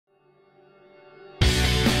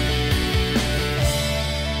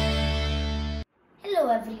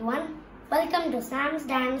everyone, welcome to Sam's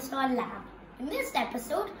Dinosaur Lab. In this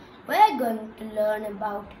episode, we're going to learn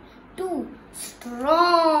about two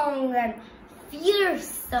strong and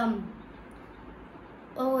fearsome.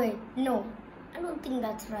 Oh wait, no, I don't think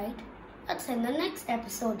that's right. That's in the next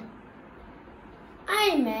episode.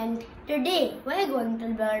 I meant today we're going to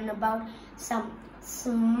learn about some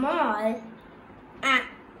small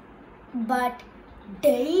but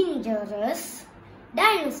dangerous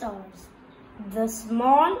dinosaurs. The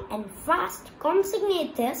small and fast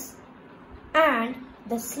Compsognathus and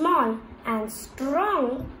the small and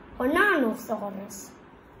strong Wannanosaurus.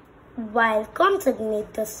 While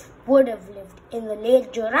Compsognathus would have lived in the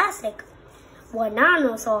late Jurassic,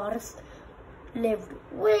 Wannanosaurus lived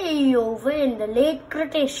way over in the late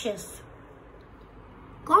Cretaceous.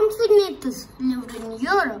 Compsognathus lived in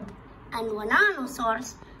Europe and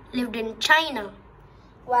Wannanosaurus lived in China.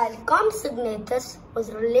 While Compsognathus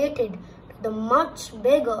was related to the much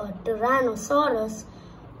bigger Tyrannosaurus,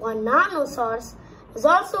 Wannanosaurus was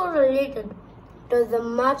also related to the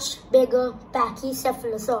much bigger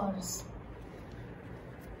Pachycephalosaurus.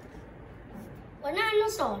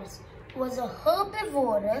 Wannanosaurus was a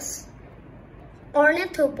herbivorous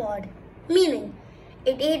ornithopod, meaning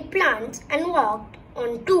it ate plants and walked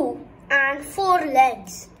on 2 and 4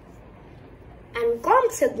 legs. And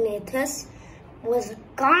Compsognathus was a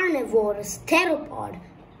carnivorous theropod.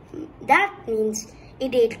 That means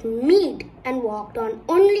it ate meat and walked on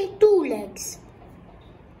only 2 legs.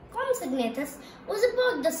 Compsognathus was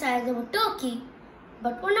about the size of a turkey,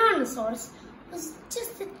 but Wannanosaurus was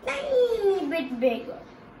just a tiny bit bigger.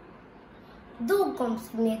 Though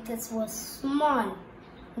Compsognathus was small,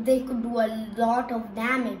 they could do a lot of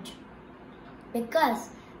damage because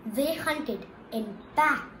they hunted in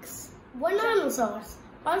packs. Wannanosaurus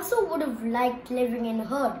also would have liked living in a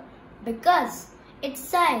herd because its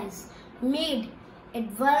size made it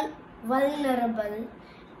vulnerable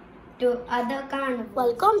to other carnivores.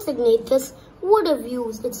 While Compsognathus would have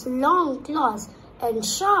used its long claws and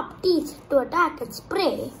sharp teeth to attack its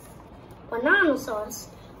prey, Wannanosaurus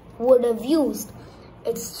would have used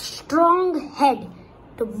its strong head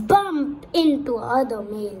to bump into other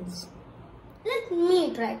males. Let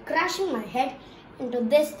me try crashing my head into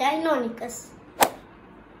this Deinonychus.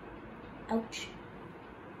 Ouch.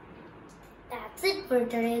 That's it for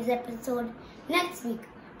today's episode. Next week,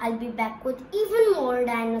 I'll be back with even more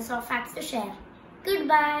dinosaur facts to share.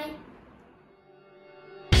 Goodbye.